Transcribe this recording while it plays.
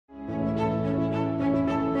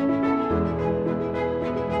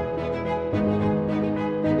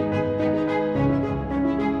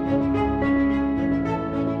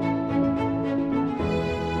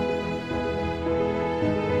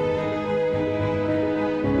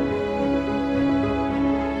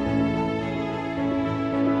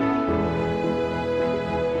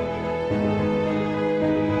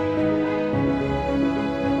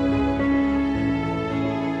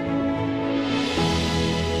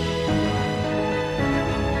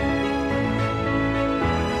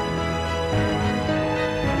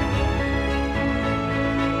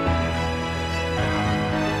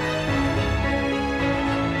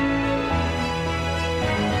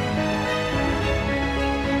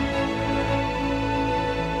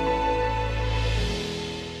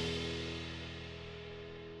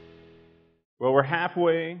We're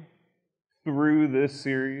halfway through this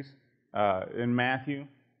series in Matthew.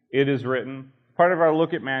 It is written. Part of our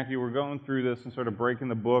look at Matthew, we're going through this and sort of breaking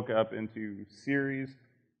the book up into series.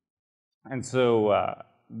 And so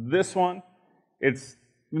this one, it's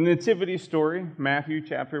the nativity story, Matthew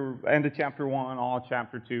end of chapter 1, all of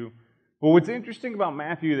chapter 2. But what's interesting about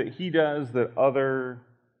Matthew that he does that other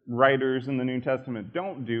writers in the New Testament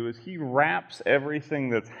don't do is he wraps everything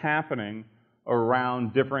that's happening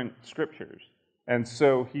around different scriptures. And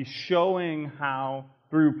so he's showing how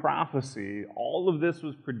through prophecy, all of this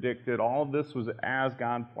was predicted, all of this was as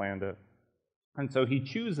God planned it. And so he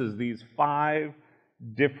chooses these 5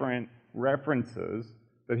 different references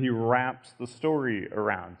that he wraps the story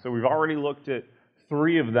around. So we've already looked at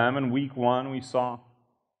 3 of them. In week 1, we saw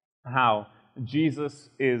how Jesus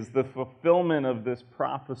is the fulfillment of this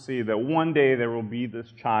prophecy that one day there will be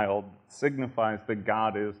this child that signifies that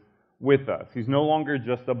God is with us. He's no longer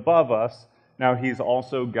just above us, now he's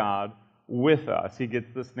also God with us. He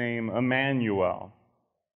gets this name Emmanuel.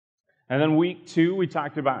 And then week 2, we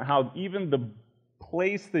talked about how even the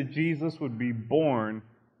place that Jesus would be born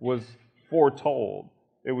was foretold.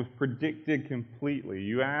 It was predicted completely.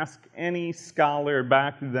 You ask any scholar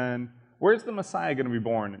back then, where's the Messiah going to be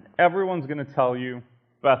born? And everyone's going to tell you,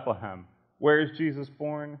 Bethlehem. Where is Jesus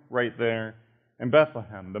born? Right there in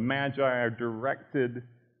Bethlehem. The Magi are directed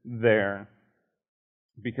there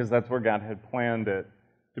because that's where God had planned it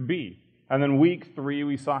to be. And then week 3,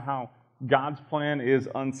 we saw how God's plan is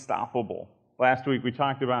unstoppable. Last week, we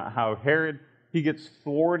talked about how Herod, he gets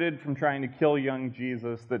thwarted from trying to kill young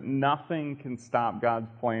Jesus, that nothing can stop God's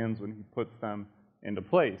plans when he puts them into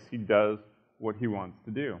place. He does what he wants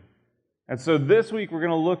to do. And so this week, we're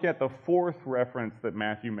going to look at the 4th reference that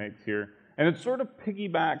Matthew makes here, and it sort of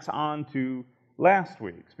piggybacks on to last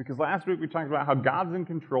week's, because last week we talked about how God's in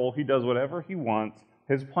control, he does whatever he wants,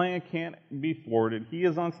 his plan can't be thwarted, he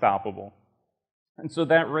is unstoppable. And so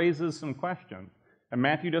that raises some questions. And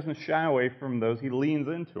Matthew doesn't shy away from those, he leans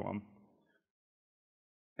into them.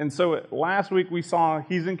 And so last week we saw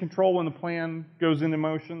he's in control when the plan goes into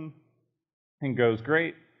motion and goes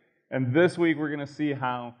great. And this week we're going to see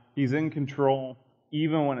how he's in control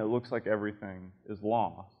even when it looks like everything is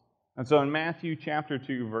lost. And so in Matthew chapter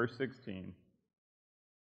 2, verse 16,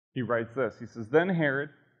 he writes this. He says, "Then Herod,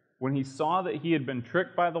 when he saw that he had been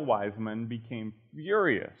tricked by the wise men, became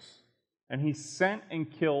furious. And he sent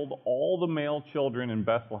and killed all the male children in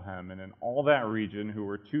Bethlehem and in all that region who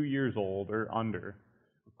were 2 years old or under,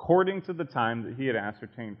 according to the time that he had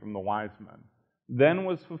ascertained from the wise men. Then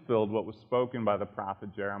was fulfilled what was spoken by the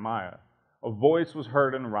prophet Jeremiah. A voice was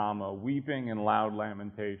heard in Ramah, weeping and loud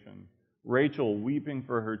lamentation. Rachel weeping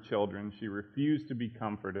for her children. She refused to be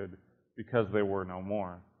comforted because they were no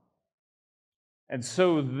more." And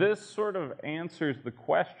so this sort of answers the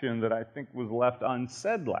question that I think was left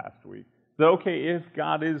unsaid last week. That, okay, if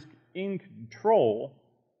God is in control,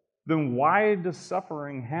 then why does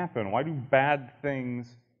suffering happen? Why do bad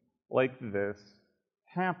things like this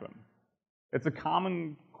happen? It's a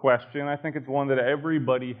common question. I think it's one that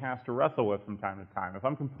everybody has to wrestle with from time to time. If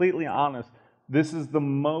I'm completely honest, this is the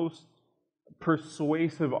most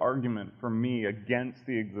persuasive argument for me against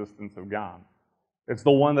the existence of God. It's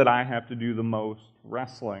the one that I have to do the most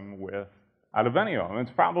wrestling with out of any of them.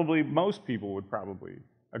 It's probably, most people would probably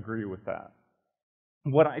agree with that.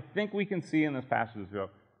 What I think we can see in this passage, though,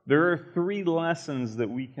 there are 3 lessons that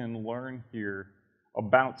we can learn here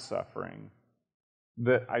about suffering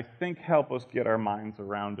that I think help us get our minds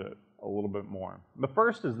around it a little bit more. The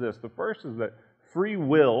first is this. The first is that free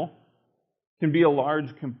will can be a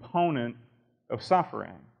large component of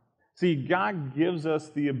suffering. See, God gives us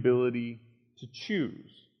the ability to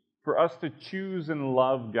choose. For us to choose and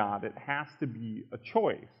love God, it has to be a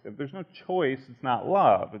choice. If there's no choice, it's not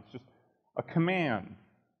love. It's just a command.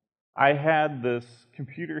 I had this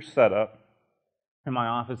computer set up in my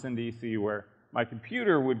office in D.C. where my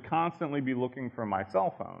computer would constantly be looking for my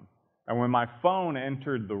cell phone. And when my phone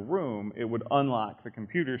entered the room, it would unlock the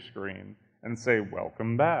computer screen and say,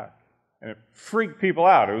 "Welcome back." And it freaked people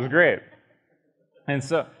out. It was great. And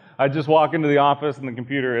so I just walk into the office and the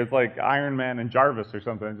computer is like Iron Man and Jarvis or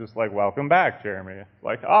something, just like, "Welcome back, Jeremy." It's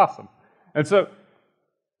like, awesome. And so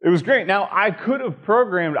it was great. Now, I could have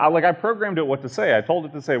programmed, I programmed it what to say. I told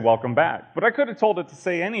it to say, "Welcome back." But I could have told it to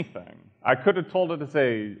say anything. I could have told it to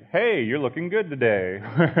say, "Hey, you're looking good today."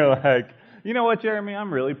 Like, "You know what, Jeremy,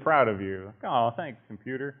 I'm really proud of you." Like, "Oh, thanks,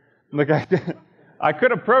 computer." Like, I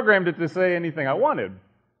could have programmed it to say anything I wanted.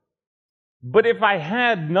 But if I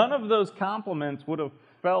had, none of those compliments would have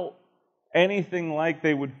felt anything like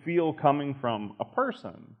they would feel coming from a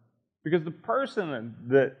person. Because the person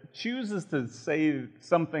that chooses to say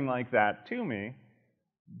something like that to me,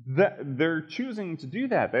 they're choosing to do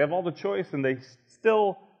that. They have all the choice, and they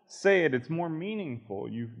still say it. It's more meaningful.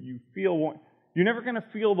 You feel. You're never going to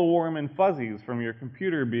feel the warm and fuzzies from your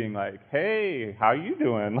computer being like, "Hey, how you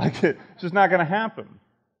doing?" Like, it's just not going to happen.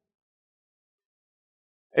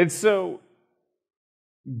 And so,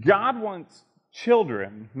 God wants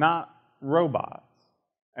children, not robots.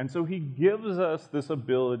 And so he gives us this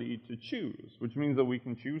ability to choose, which means that we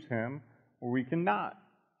can choose him or we cannot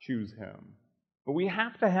choose him. But we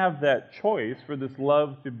have to have that choice for this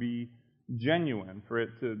love to be genuine, for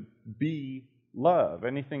it to be love.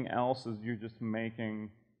 Anything else is you're just making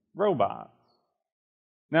robots.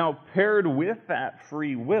 Now, paired with that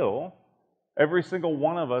free will, every single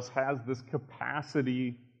one of us has this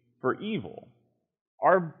capacity for evil.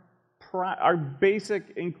 Our basic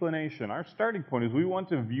inclination, our starting point is we want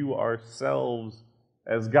to view ourselves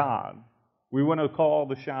as God. We want to call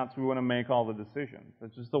the shots. We want to make all the decisions.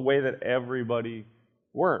 That's just the way that everybody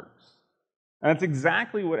works. And that's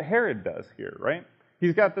exactly what Herod does here, right?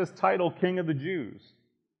 He's got this title, King of the Jews.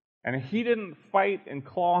 And he didn't fight and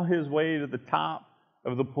claw his way to the top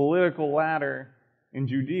of the political ladder in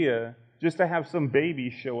Judea just to have some baby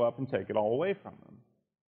show up and take it all away from him.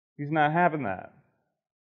 He's not having that.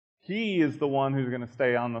 He is the one who's going to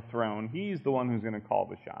stay on the throne. He's the one who's going to call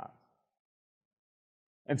the shots.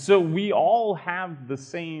 And so we all have the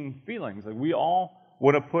same feelings. Like, we all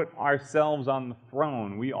want to put ourselves on the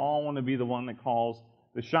throne. We all want to be the one that calls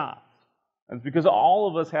the shots. And it's because all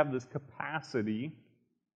of us have this capacity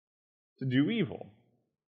to do evil.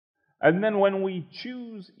 And then when we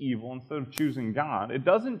choose evil instead of choosing God, it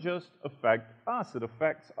doesn't just affect us, it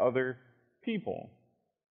affects other people.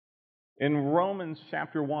 In Romans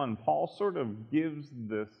chapter 1, Paul sort of gives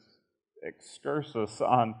this excursus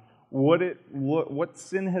on what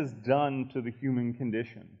sin has done to the human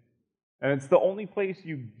condition. And it's the only place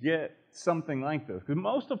you get something like this. Because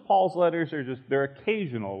most of Paul's letters they're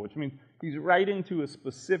occasional, which means he's writing to a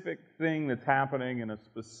specific thing that's happening in a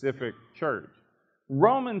specific church.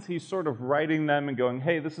 Romans, he's sort of writing them and going,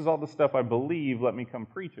 hey, this is all the stuff I believe, let me come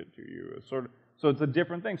preach it to you. So it's a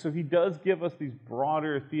different thing. So he does give us these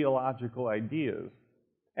broader theological ideas.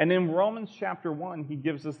 And in Romans chapter 1, he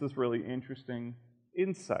gives us this really interesting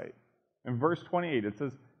insight. In verse 28, it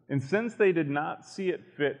says, and since they did not see it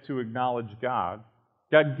fit to acknowledge God,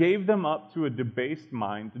 God gave them up to a debased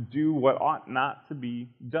mind to do what ought not to be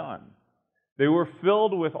done. They were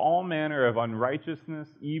filled with all manner of unrighteousness,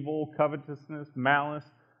 evil, covetousness, malice.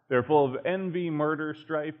 They are full of envy, murder,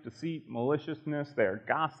 strife, deceit, maliciousness. They are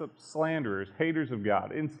gossips, slanderers, haters of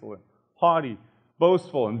God, insolent, haughty,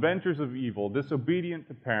 boastful, inventors of evil, disobedient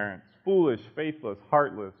to parents, foolish, faithless,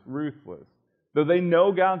 heartless, ruthless. Though they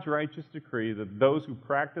know God's righteous decree that those who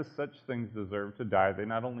practice such things deserve to die, they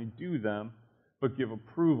not only do them, but give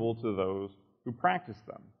approval to those who practice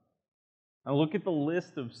them. Now look at the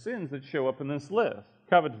list of sins that show up in this list.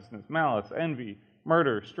 Covetousness, malice, envy,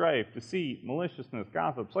 murder, strife, deceit, maliciousness,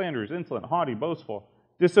 gossip, slanders, insolent, haughty, boastful,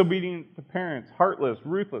 disobedient to parents, heartless,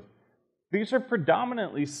 ruthless. These are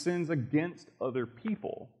predominantly sins against other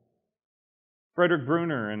people. Frederick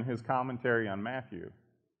Bruner, in his commentary on Matthew,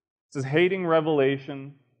 says, hating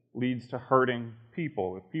revelation leads to hurting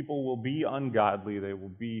people. If people will be ungodly, they will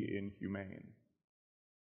be inhumane.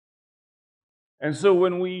 And so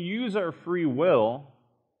when we use our free will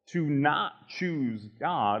to not choose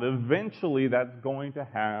God, eventually that's going to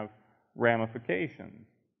have ramifications.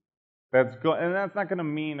 And that's not going to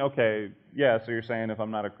mean, okay, yeah, so you're saying if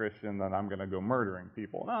I'm not a Christian, then I'm going to go murdering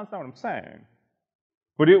people. No, that's not what I'm saying.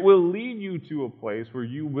 But it will lead you to a place where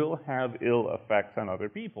you will have ill effects on other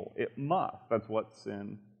people. It must. That's what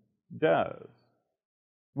sin does.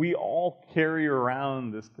 We all carry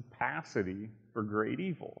around this capacity for great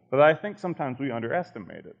evil, but I think sometimes we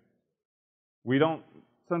underestimate it. We don't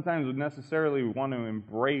sometimes necessarily want to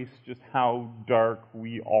embrace just how dark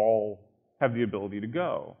we all have the ability to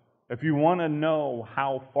go. If you want to know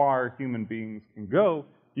how far human beings can go,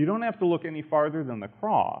 you don't have to look any farther than the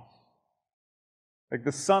cross. Like,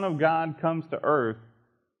 the Son of God comes to earth,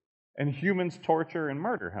 and humans torture and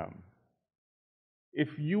murder him.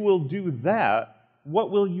 If you will do that, what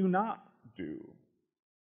will you not do?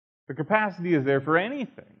 The capacity is there for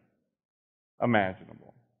anything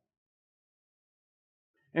imaginable.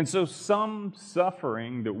 And so some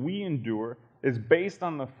suffering that we endure is based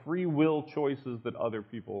on the free will choices that other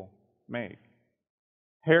people make.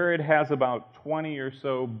 Herod has about 20 or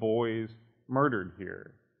so boys murdered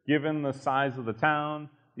here. Given the size of the town,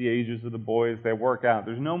 the ages of the boys, they work out.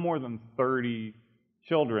 There's no more than 30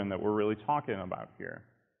 children that we're really talking about here.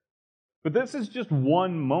 But this is just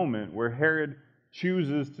one moment where Herod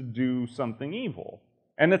chooses to do something evil.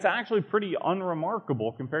 And it's actually pretty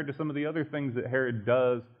unremarkable compared to some of the other things that Herod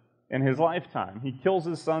does in his lifetime. He kills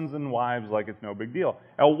his sons and wives like it's no big deal.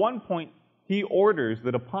 At one point, he orders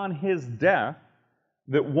that upon his death,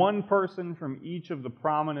 that one person from each of the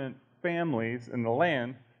prominent families in the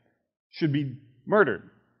land should be murdered.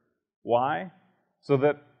 Why? So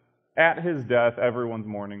that at his death, everyone's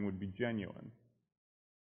mourning would be genuine.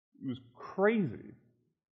 It was crazy.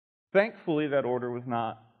 Thankfully, that order was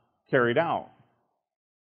not carried out.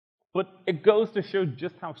 But it goes to show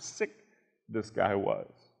just how sick this guy was.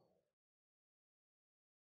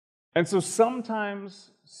 And so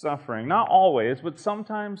sometimes suffering, not always, but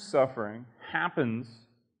sometimes suffering happens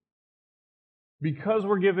because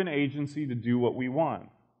we're given agency to do what we want.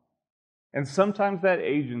 And sometimes that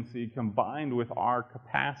agency, combined with our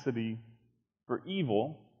capacity for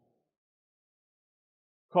evil,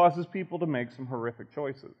 causes people to make some horrific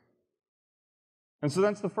choices. And so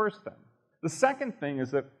that's the first thing. The second thing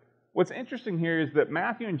is that what's interesting here is that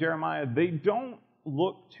Matthew and Jeremiah, they don't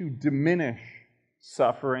look to diminish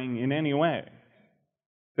suffering in any way.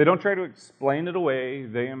 They don't try to explain it away,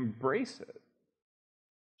 they embrace it.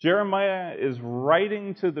 Jeremiah is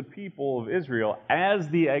writing to the people of Israel as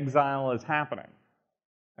the exile is happening,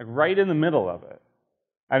 like right in the middle of it.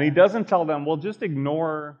 And he doesn't tell them, well, just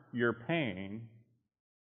ignore your pain.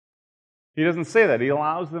 He doesn't say that. He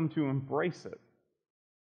allows them to embrace it.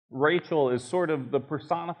 Rachel is sort of the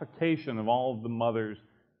personification of all of the mothers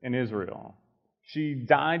in Israel. She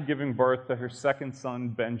died giving birth to her second son,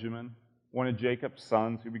 Benjamin, one of Jacob's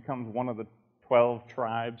sons, who becomes one of the 12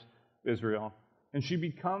 tribes of Israel. And she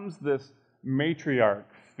becomes this matriarch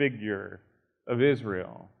figure of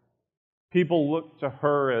Israel. People look to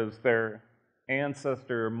her as their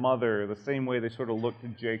ancestor, mother, the same way they sort of look to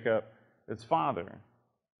Jacob as father.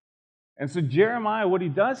 And so Jeremiah, what he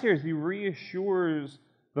does here is he reassures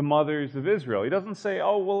the mothers of Israel. He doesn't say,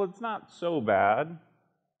 oh, well, it's not so bad.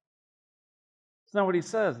 That's not what he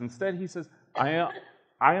says. Instead, he says, I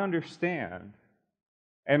understand.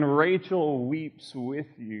 And Rachel weeps with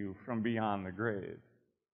you from beyond the grave.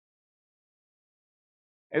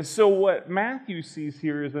 And so what Matthew sees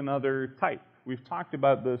here is another type. We've talked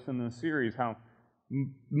about this in the series, how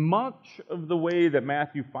much of the way that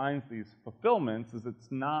Matthew finds these fulfillments is it's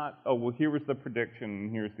not, oh, well, here was the prediction,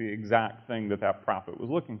 and here's the exact thing that prophet was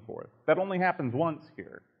looking for. That only happens once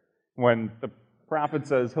here, when the prophet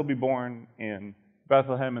says he'll be born in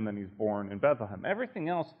Bethlehem, and then he's born in Bethlehem. Everything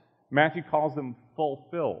else, Matthew calls them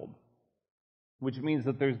fulfilled, which means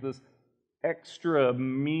that there's this extra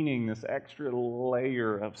meaning, this extra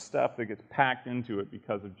layer of stuff that gets packed into it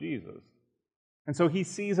because of Jesus. And so he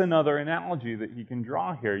sees another analogy that he can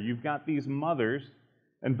draw here. You've got these mothers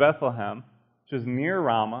in Bethlehem, which is near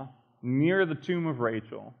Ramah, near the tomb of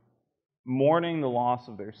Rachel, mourning the loss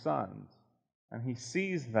of their sons. And he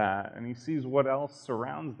sees that, and he sees what else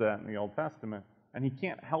surrounds that in the Old Testament, and he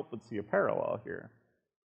can't help but see a parallel here.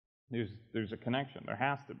 There's a connection. There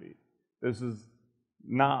has to be. This is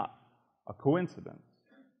not a coincidence.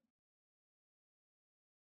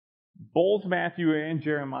 Both Matthew and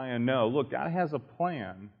Jeremiah know, look, God has a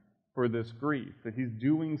plan for this grief, that he's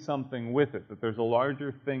doing something with it, that there's a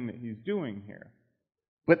larger thing that he's doing here.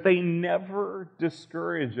 But they never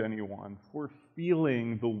discourage anyone for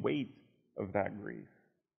feeling the weight of that grief.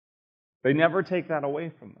 They never take that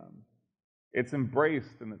away from them. It's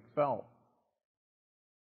embraced and it's felt.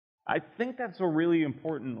 I think that's a really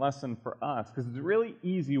important lesson for us, because it's really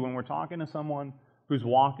easy when we're talking to someone who's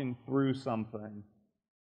walking through something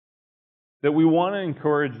that we want to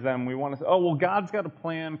encourage them. We want to say, oh, well, God's got a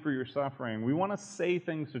plan for your suffering. We want to say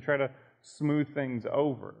things to try to smooth things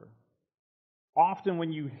over. Often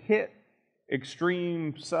when you hit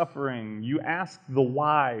extreme suffering, you ask the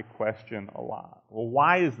why question a lot. Well,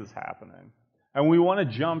 why is this happening? And we want to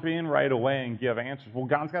jump in right away and give answers. Well,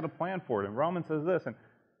 God's got a plan for it, and Romans says this.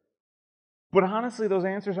 But honestly, those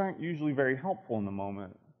answers aren't usually very helpful in the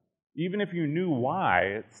moment. Even if you knew why,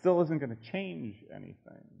 it still isn't going to change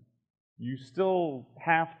anything. You still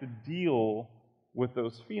have to deal with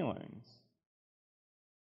those feelings.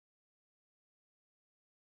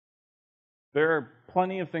 There are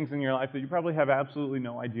plenty of things in your life that you probably have absolutely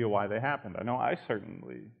no idea why they happened. I know I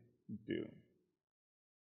certainly do.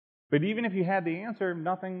 But even if you had the answer,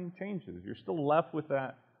 nothing changes. You're still left with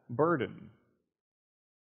that burden.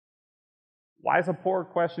 Why is a poor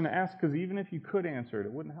question to ask? Because even if you could answer it,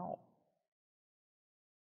 it wouldn't help.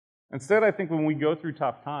 Instead, I think when we go through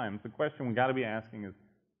tough times, the question we got to be asking is,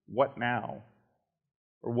 what now?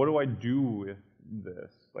 Or what do I do with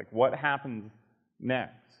this? Like, what happens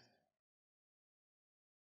next?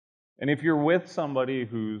 And if you're with somebody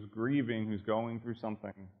who's grieving, who's going through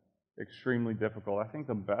something extremely difficult, I think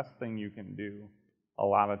the best thing you can do a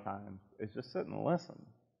lot of times is just sit and listen.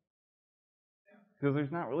 Because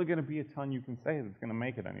there's not really going to be a ton you can say that's going to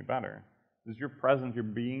make it any better. Because you're present, you're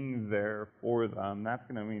being there for them, that's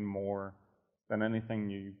going to mean more than anything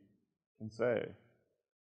you can say.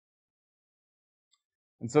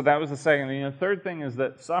 And so that was the second thing. And the third thing is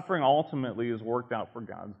that suffering ultimately is worked out for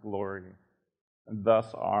God's glory, and thus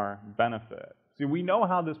our benefit. See, we know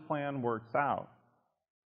how this plan works out,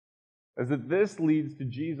 is that this leads to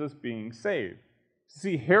Jesus being saved.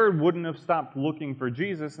 See, Herod wouldn't have stopped looking for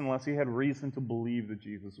Jesus unless he had reason to believe that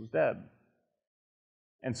Jesus was dead.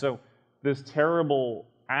 And so this terrible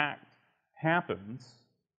act happens,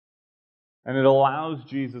 and it allows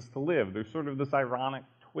Jesus to live. There's sort of this ironic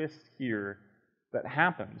twist here that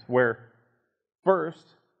happens, where first,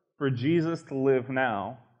 for Jesus to live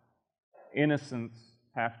now, innocents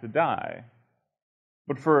have to die.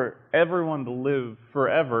 But for everyone to live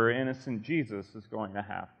forever, innocent Jesus is going to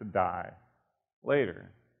have to die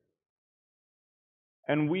later.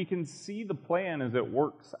 And we can see the plan as it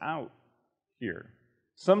works out here.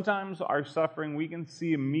 Sometimes our suffering, we can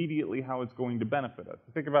see immediately how it's going to benefit us.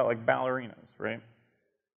 Think about like ballerinas, right?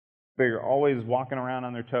 They're always walking around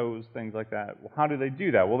on their toes, things like that. Well, how do they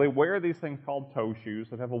do that? Well, they wear these things called toe shoes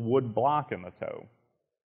that have a wood block in the toe.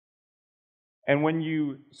 And when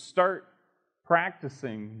you start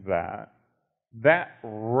practicing that, that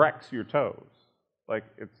wrecks your toes. Like,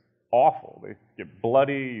 it's awful. They get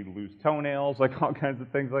bloody, you lose toenails, like all kinds of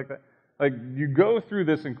things like that. Like, you go through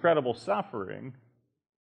this incredible suffering,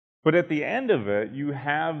 but at the end of it, you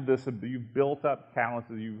have this, you've built up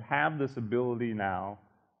calluses, you have this ability now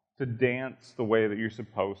to dance the way that you're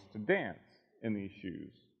supposed to dance in these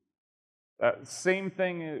shoes. Same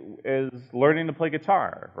thing as learning to play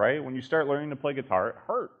guitar, right? When you start learning to play guitar, it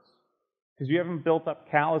hurts because you haven't built up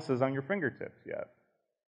calluses on your fingertips yet.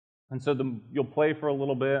 And so you'll play for a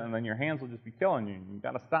little bit, and then your hands will just be killing you, and you've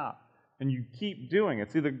got to stop. And you keep doing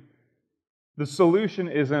it. See, the solution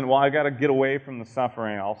isn't, well, I got to get away from the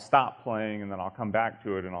suffering, I'll stop playing, and then I'll come back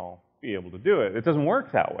to it, and I'll be able to do it. It doesn't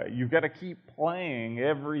work that way. You've got to keep playing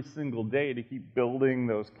every single day to keep building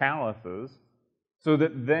those calluses so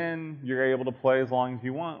that then you're able to play as long as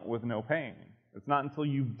you want with no pain. It's not until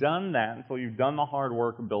you've done that, until you've done the hard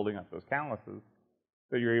work of building up those calluses,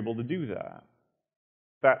 that you're able to do that.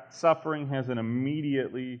 That suffering has an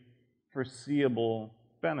immediately foreseeable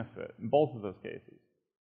benefit in both of those cases.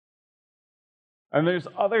 And there's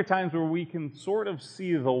other times where we can sort of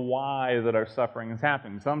see the why that our suffering is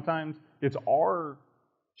happening. Sometimes it's our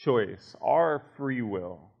choice, our free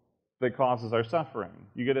will that causes our suffering.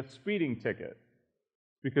 You get a speeding ticket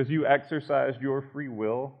because you exercised your free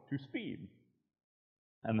will to speed.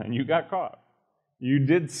 And then you got caught. You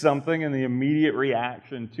did something and the immediate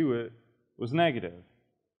reaction to it was negative.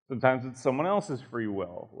 Sometimes it's someone else's free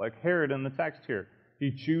will, like Herod in the text here.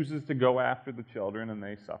 He chooses to go after the children and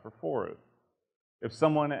they suffer for it. If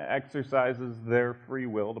someone exercises their free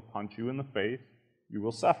will to punch you in the face, you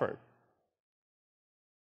will suffer.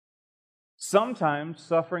 Sometimes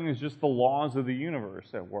suffering is just the laws of the universe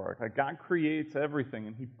at work. Like God creates everything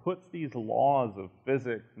and He puts these laws of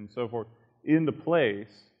physics and so forth into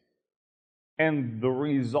place, and the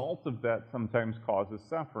result of that sometimes causes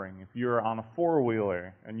suffering. If you're on a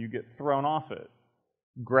four-wheeler and you get thrown off it,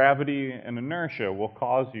 gravity and inertia will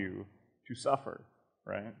cause you to suffer,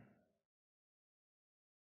 right?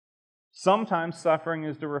 Sometimes suffering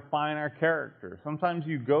is to refine our character. Sometimes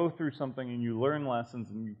you go through something and you learn lessons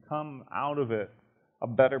and you come out of it a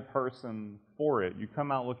better person for it. You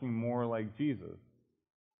come out looking more like Jesus.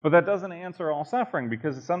 But that doesn't answer all suffering,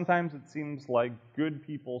 because sometimes it seems like good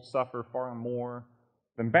people suffer far more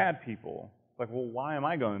than bad people. It's like, well, why am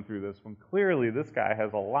I going through this when clearly this guy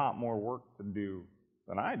has a lot more work to do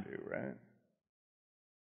than I do, right?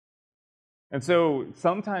 And so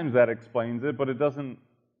sometimes that explains it, but it doesn't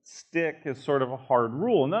stick as sort of a hard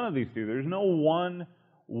rule. None of these do. There's no one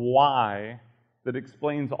why that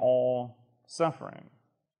explains all suffering.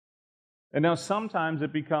 And now sometimes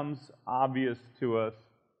it becomes obvious to us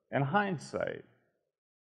in hindsight.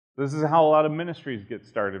 This is how a lot of ministries get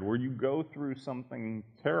started, where you go through something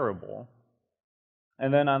terrible,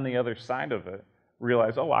 and then on the other side of it,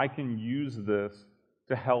 realize, oh, I can use this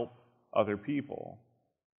to help other people.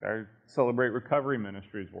 Our Celebrate Recovery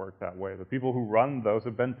ministries work that way. The people who run those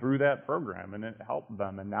have been through that program, and it helped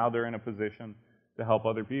them, and now they're in a position to help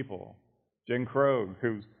other people. Jen Krogh,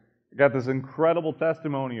 who's got this incredible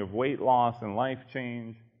testimony of weight loss and life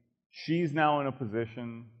change, she's now in a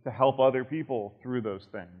position to help other people through those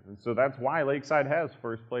things. And so that's why Lakeside has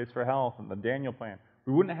First Place for Health and the Daniel Plan.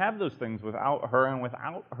 We wouldn't have those things without her, and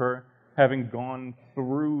without her having gone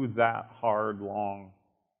through that hard, long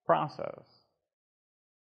process.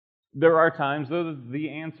 There are times, though, the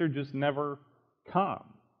answer just never comes.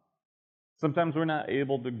 Sometimes we're not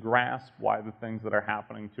able to grasp why the things that are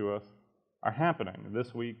happening to us are happening.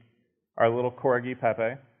 This week, our little corgi,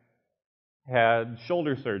 Pepe, had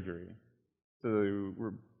shoulder surgery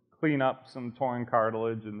to clean up some torn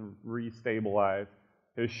cartilage and restabilize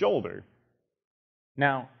his shoulder.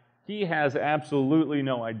 Now, he has absolutely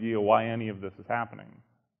no idea why any of this is happening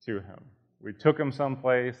to him. We took him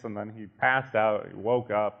someplace, and then he passed out, he woke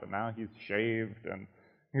up, and now he's shaved, and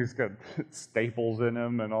he's got staples in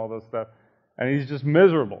him and all this stuff, and he's just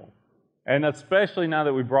miserable. And especially now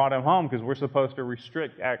that we brought him home, because we're supposed to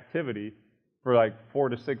restrict activity for like 4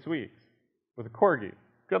 to 6 weeks with a corgi.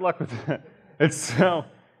 Good luck with that. And so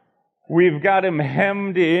we've got him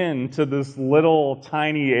hemmed into this little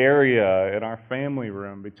tiny area in our family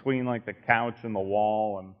room between like the couch and the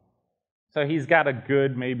wall. And so he's got a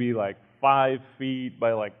good maybe like 5 feet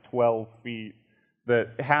by like 12 feet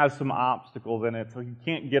that has some obstacles in it, so he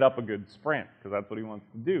can't get up a good sprint, because that's what he wants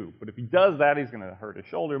to do. But if he does that, he's going to hurt his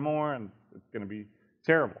shoulder more, and it's going to be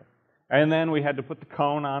terrible. And then we had to put the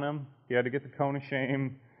cone on him. He had to get the cone of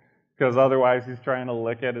shame, because otherwise he's trying to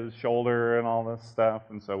lick at his shoulder and all this stuff,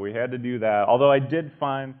 and so we had to do that. Although I did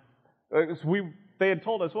find, they had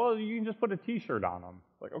told us, well, you can just put a t-shirt on him.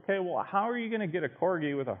 Like, okay, well, how are you going to get a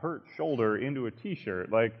corgi with a hurt shoulder into a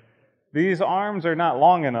t-shirt? Like, these arms are not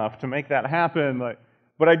long enough to make that happen.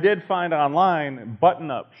 But I did find online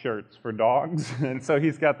button-up shirts for dogs, and so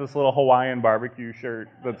he's got this little Hawaiian barbecue shirt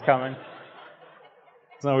that's coming.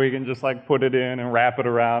 So we can just like put it in and wrap it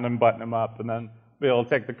around and button him up, and then be able to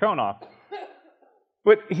take the cone off.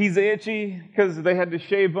 But he's itchy because they had to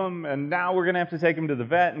shave him, and now we're going to have to take him to the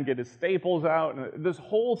vet and get his staples out. And this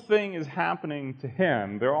whole thing is happening to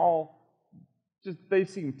him. They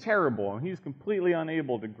seem terrible, and he's completely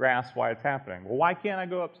unable to grasp why it's happening. Well, why can't I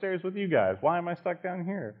go upstairs with you guys? Why am I stuck down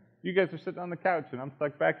here? You guys are sitting on the couch, and I'm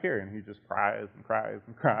stuck back here. And he just cries and cries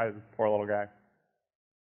and cries, poor little guy.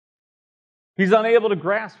 He's unable to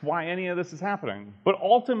grasp why any of this is happening. But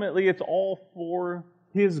ultimately, it's all for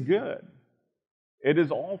his good. It is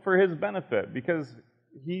all for his benefit, because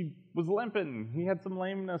he was limping. He had some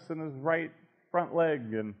lameness in his right front leg,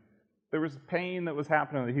 and there was pain that was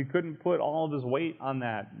happening. He couldn't put all of his weight on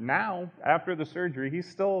that. Now, after the surgery,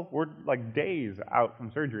 we're like days out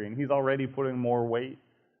from surgery, and he's already putting more weight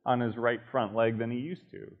on his right front leg than he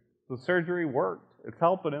used to. The surgery worked. It's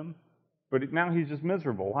helping him, but now he's just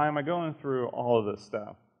miserable. Why am I going through all of this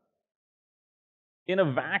stuff? In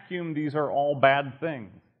a vacuum, these are all bad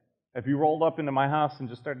things. If you rolled up into my house and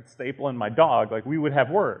just started stapling my dog, like, we would have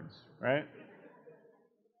words, right?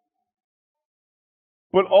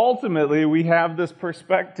 But ultimately, we have this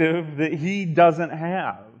perspective that he doesn't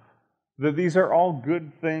have, that these are all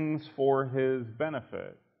good things for his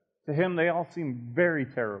benefit. To him, they all seem very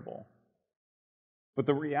terrible. But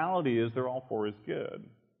the reality is they're all for his good.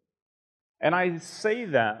 And I say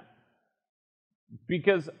that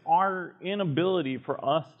because our inability for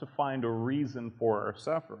us to find a reason for our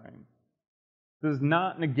suffering does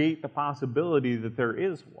not negate the possibility that there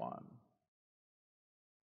is one.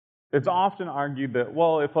 It's often argued that,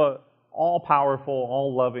 well, if an all-powerful,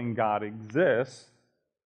 all-loving God exists,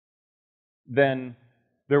 then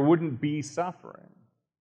there wouldn't be suffering.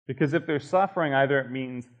 Because if there's suffering, either it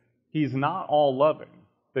means he's not all-loving,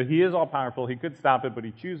 that he is all-powerful, he could stop it, but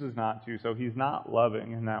he chooses not to, so he's not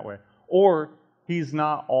loving in that way. Or he's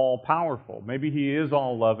not all-powerful. Maybe he is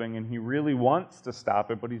all-loving and he really wants to stop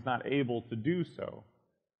it, but he's not able to do so.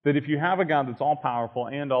 That if you have a God that's all-powerful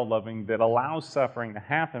and all-loving that allows suffering to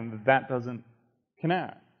happen, that doesn't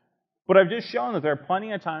connect. But I've just shown that there are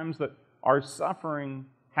plenty of times that our suffering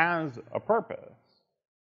has a purpose.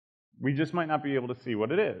 We just might not be able to see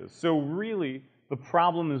what it is. So really, the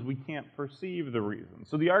problem is we can't perceive the reason.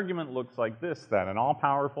 So the argument looks like this, then. An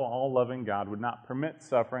all-powerful, all-loving God would not permit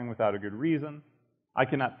suffering without a good reason. I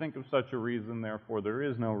cannot think of such a reason, therefore there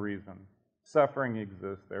is no reason. Suffering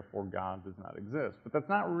exists, therefore God does not exist. But that's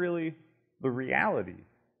not really the reality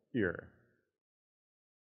here.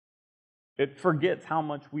 It forgets how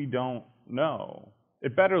much we don't know.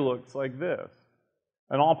 It better looks like this.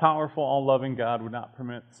 An all-powerful, all-loving God would not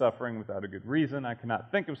permit suffering without a good reason. I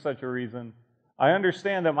cannot think of such a reason. I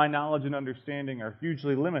understand that my knowledge and understanding are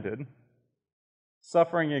hugely limited.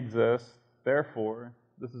 Suffering exists, therefore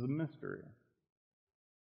this is a mystery.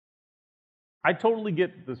 I totally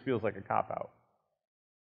get that this feels like a cop-out.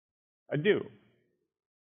 I do.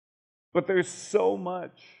 But there's so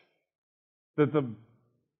much that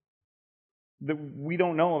that we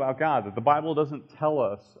don't know about God, that the Bible doesn't tell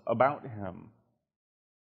us about Him.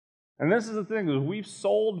 And this is the thing, is we've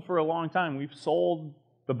sold for a long time. We've sold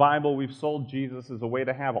the Bible, we've sold Jesus as a way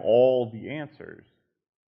to have all the answers,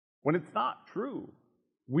 when it's not true.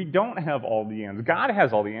 We don't have all the answers. God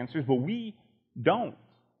has all the answers, but we don't.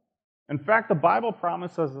 In fact, the Bible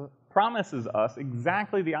promises us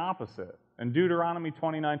exactly the opposite. In Deuteronomy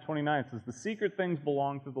 29:29, it says, "The secret things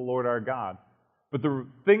belong to the Lord our God, but the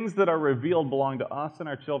things that are revealed belong to us and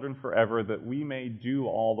our children forever, that we may do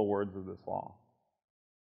all the words of this law."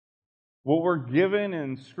 What we're given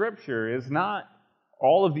in Scripture is not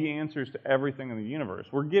all of the answers to everything in the universe.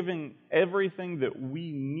 We're given everything that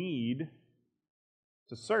we need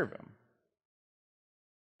to serve Him.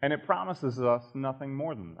 And it promises us nothing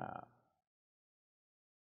more than that.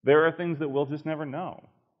 There are things that we'll just never know.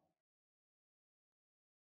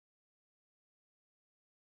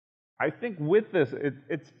 I think with this,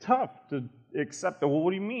 it's tough to accept that, well, what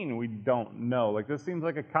do you mean we don't know? Like, this seems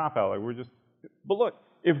like a cop-out. But look,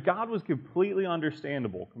 if God was completely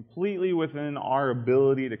understandable, completely within our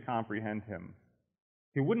ability to comprehend Him,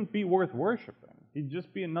 He wouldn't be worth worshiping. He'd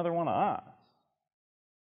just be another one of us.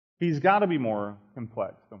 He's got to be more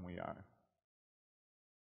complex than we are.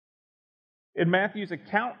 In Matthew's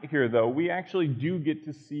account here, though, we actually do get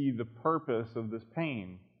to see the purpose of this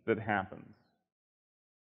pain that happens.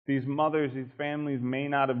 These mothers, these families may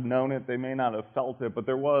not have known it, they may not have felt it, but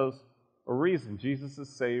there was a reason. Jesus is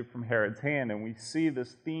saved from Herod's hand, and we see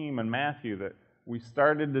this theme in Matthew that we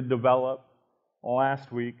started to develop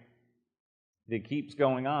last week that keeps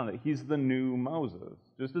going on, that He's the new Moses.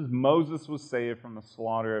 Just as Moses was saved from the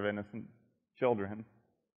slaughter of innocent children,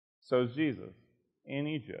 so is Jesus in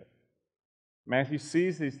Egypt. Matthew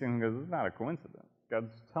sees these things and goes, this is not a coincidence.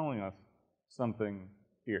 God's telling us something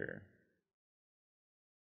here.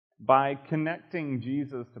 By connecting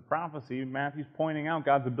Jesus to prophecy, Matthew's pointing out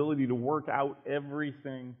God's ability to work out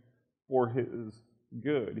everything for His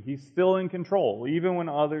good. He's still in control, even when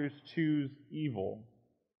others choose evil.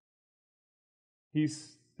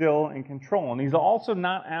 He's still in control. And He's also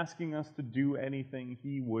not asking us to do anything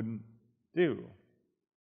He wouldn't do.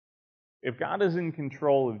 If God is in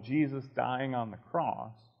control of Jesus dying on the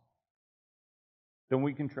cross, then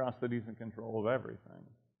we can trust that He's in control of everything.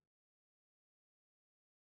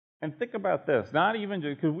 And think about this, not even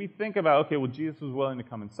just because we think about, okay, well, Jesus was willing to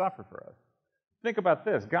come and suffer for us. Think about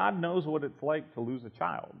this. God knows what it's like to lose a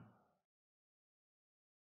child.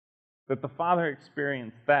 That the Father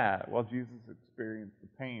experienced that while Jesus experienced the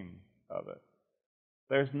pain of it.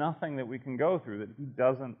 There's nothing that we can go through that He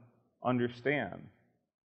doesn't understand.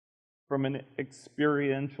 From an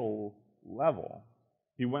experiential level,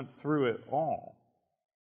 He went through it all.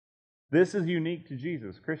 This is unique to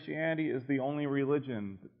Jesus. Christianity is the only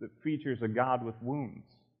religion that features a God with wounds.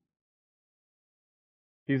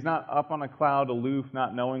 He's not up on a cloud, aloof,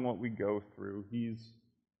 not knowing what we go through. He's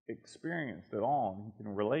experienced it all, and He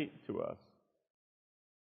can relate to us.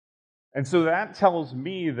 And so that tells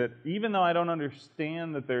me that even though I don't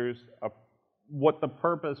understand that what the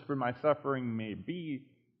purpose for my suffering may be,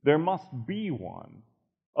 there must be one.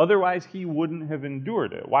 Otherwise, He wouldn't have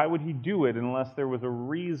endured it. Why would He do it unless there was a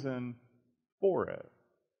reason for it?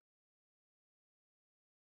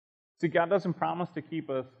 See, God doesn't promise to keep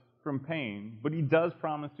us from pain, but He does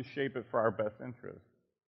promise to shape it for our best interest.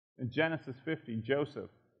 In Genesis 50, Joseph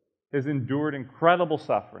has endured incredible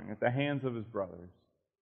suffering at the hands of his brothers.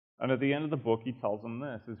 And at the end of the book, he tells them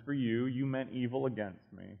this, "As for you, you meant evil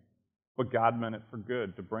against me, but God meant it for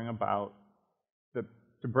good, to bring it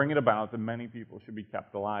about that many people should be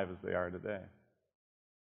kept alive as they are today."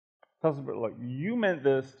 Tells us, look, you meant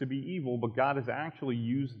this to be evil, but God has actually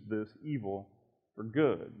used this evil for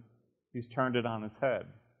good. He's turned it on its head.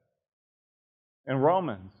 In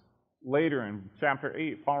Romans, later in chapter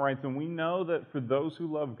 8, Paul writes, "And we know that for those who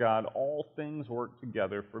love God, all things work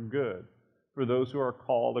together for good, for those who are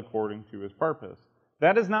called according to His purpose."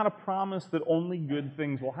 That is not a promise that only good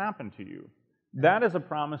things will happen to you. That is a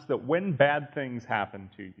promise that when bad things happen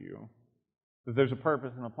to you, that there's a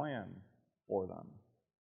purpose and a plan for them.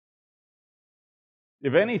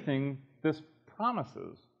 If anything, this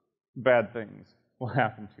promises bad things will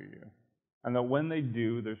happen to you, and that when they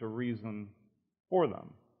do, there's a reason for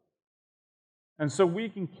them. And so we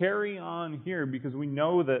can carry on here because we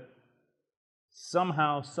know that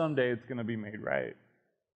somehow, someday, it's going to be made right.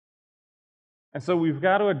 And so we've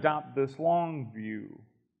got to adopt this long view.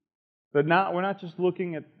 That we're not just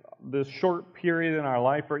looking at the short period in our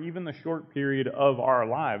life or even the short period of our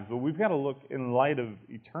lives, but we've got to look in light of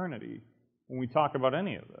eternity when we talk about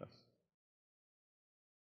any of this.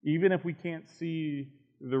 Even if we can't see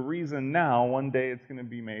the reason now, one day it's going to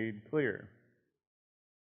be made clear.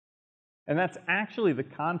 And that's actually the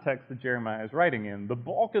context that Jeremiah is writing in. The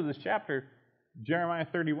bulk of this chapter, Jeremiah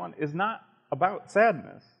 31, is not about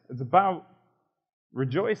sadness. It's about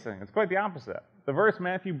rejoicing. It's quite the opposite. The verse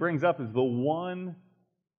Matthew brings up is the one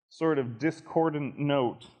sort of discordant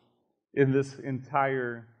note in this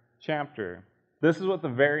entire chapter. This is what the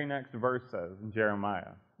very next verse says in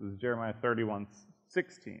Jeremiah. This is Jeremiah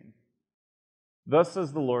 31:16. Thus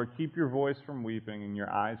says the Lord, keep your voice from weeping and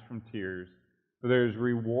your eyes from tears, for there is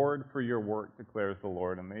reward for your work, declares the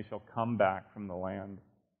Lord, and they shall come back from the land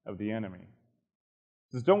of the enemy.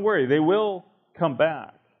 He says, don't worry, they will come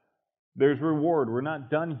back. There's reward. We're not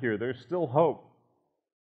done here. There's still hope.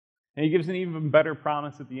 And he gives an even better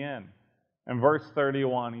promise at the end. In verse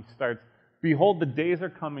 31, he starts, behold, the days are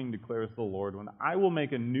coming, declares the Lord, when I will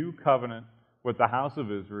make a new covenant with the house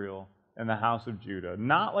of Israel and the house of Judah,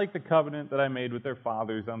 not like the covenant that I made with their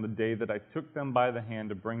fathers on the day that I took them by the hand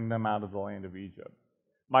to bring them out of the land of Egypt.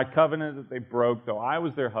 My covenant that they broke, though I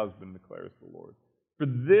was their husband, declares the Lord. For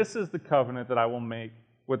this is the covenant that I will make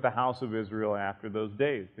with the house of Israel after those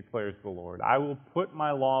days, declares the Lord. I will put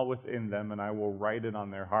my law within them, and I will write it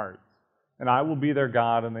on their hearts. And I will be their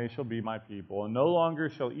God, and they shall be my people. And no longer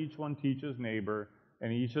shall each one teach his neighbor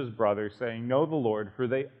and each his brother, saying, know the Lord, for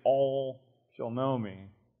they all shall know me.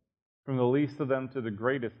 From the least of them to the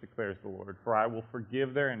greatest, declares the Lord. For I will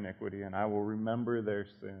forgive their iniquity, and I will remember their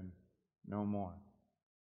sin no more.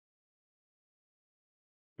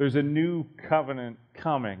 There's a new covenant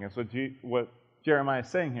coming. That's what Jeremiah is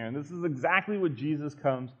saying here. And this is exactly what Jesus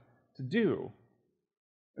comes to do.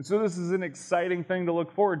 And so this is an exciting thing to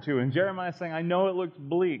look forward to. And Jeremiah is saying, I know it looks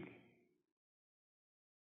bleak,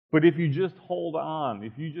 but if you just hold on,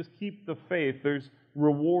 if you just keep the faith, there's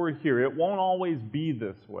reward here. It won't always be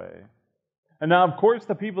this way. And now, of course,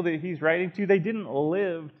 the people that he's writing to, they didn't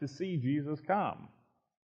live to see Jesus come.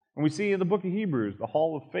 And we see in the book of Hebrews, the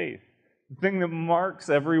hall of faith, the thing that marks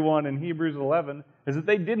everyone in Hebrews 11 is that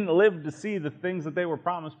they didn't live to see the things that they were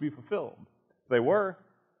promised to be fulfilled. They were.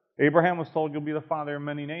 Abraham was told, you'll be the father of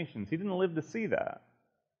many nations. He didn't live to see that,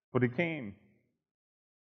 but it came.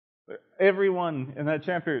 Everyone in that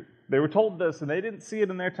chapter, they were told this, and they didn't see it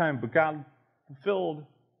in their time, but God fulfilled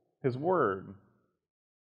His word.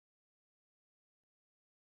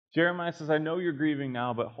 Jeremiah says, I know you're grieving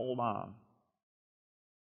now, but hold on.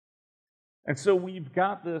 And so we've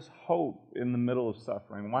got this hope in the middle of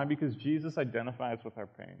suffering. Why? Because Jesus identifies with our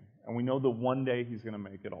pain, and we know that one day He's going to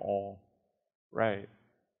make it all right.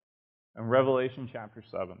 In Revelation chapter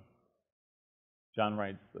 7, John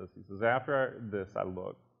writes this. He says, after this I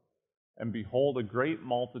looked, and behold, a great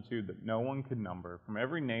multitude that no one could number, from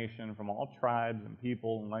every nation, from all tribes and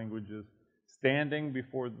people and languages, standing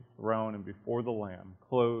before the throne and before the Lamb,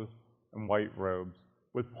 clothed in white robes,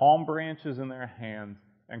 with palm branches in their hands,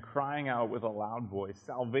 and crying out with a loud voice,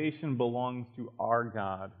 salvation belongs to our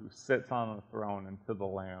God, who sits on the throne, and to the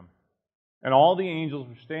Lamb. And all the angels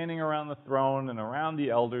were standing around the throne and around the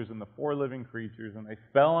elders and the four living creatures, and they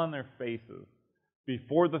fell on their faces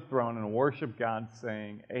before the throne and worshiped God,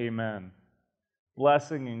 saying, Amen.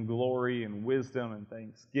 Blessing and glory and wisdom and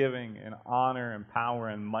thanksgiving and honor and power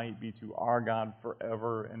and might be to our God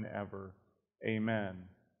forever and ever. Amen.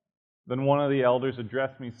 Then one of the elders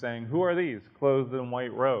addressed me, saying, who are these, clothed in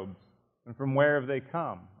white robes? And from where have they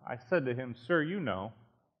come? I said to him, Sir, you know.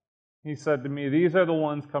 He said to me, these are the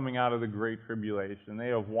ones coming out of the great tribulation. They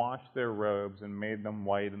have washed their robes and made them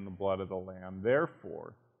white in the blood of the Lamb.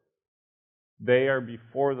 Therefore, they are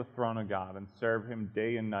before the throne of God and serve Him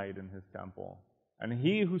day and night in His temple. And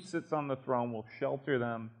He who sits on the throne will shelter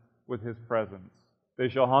them with His presence. They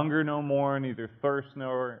shall hunger no more, neither thirst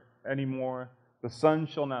nor any more. The sun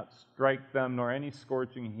shall not strike them, nor any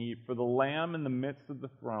scorching heat. For the Lamb in the midst of the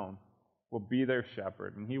throne will be their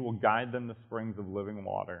shepherd, and He will guide them to springs of living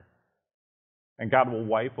water. And God will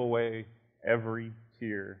wipe away every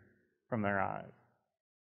tear from their eyes.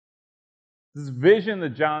 This vision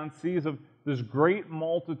that John sees of this great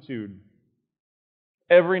multitude,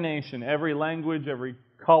 every nation, every language, every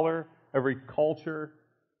color, every culture,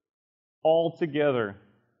 all together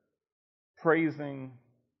praising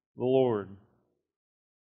the Lord.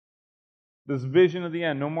 This vision of the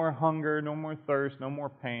end, no more hunger, no more thirst, no more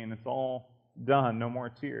pain. It's all done, no more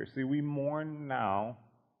tears. See, we mourn now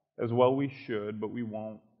as well we should, but we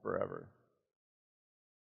won't forever.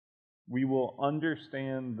 We will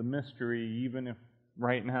understand the mystery even if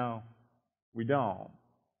right now we don't.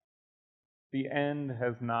 The end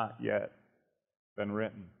has not yet been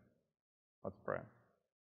written. Let's pray.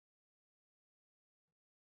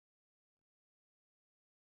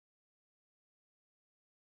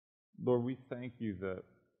 Lord, we thank You that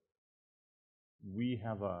we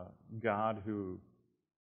have a God who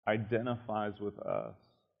identifies with us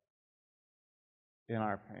in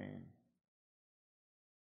our pain,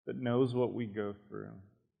 that knows what we go through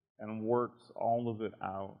and works all of it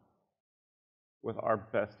out with our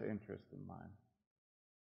best interest in mind.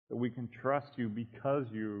 That we can trust you because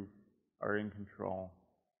you are in control,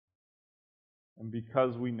 and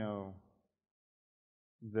because we know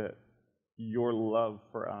that your love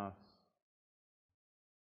for us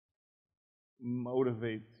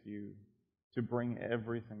motivates you to bring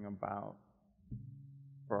everything about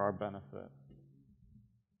for our benefit.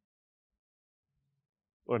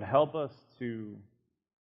 Lord, help us to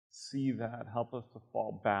see that. Help us to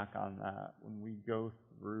fall back on that when we go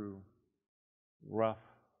through rough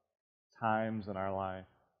times in our life,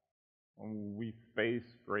 when we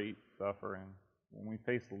face great suffering, when we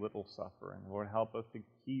face little suffering. Lord, help us to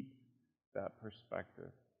keep that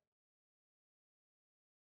perspective.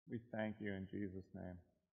 We thank you in Jesus' name.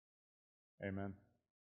 Amen.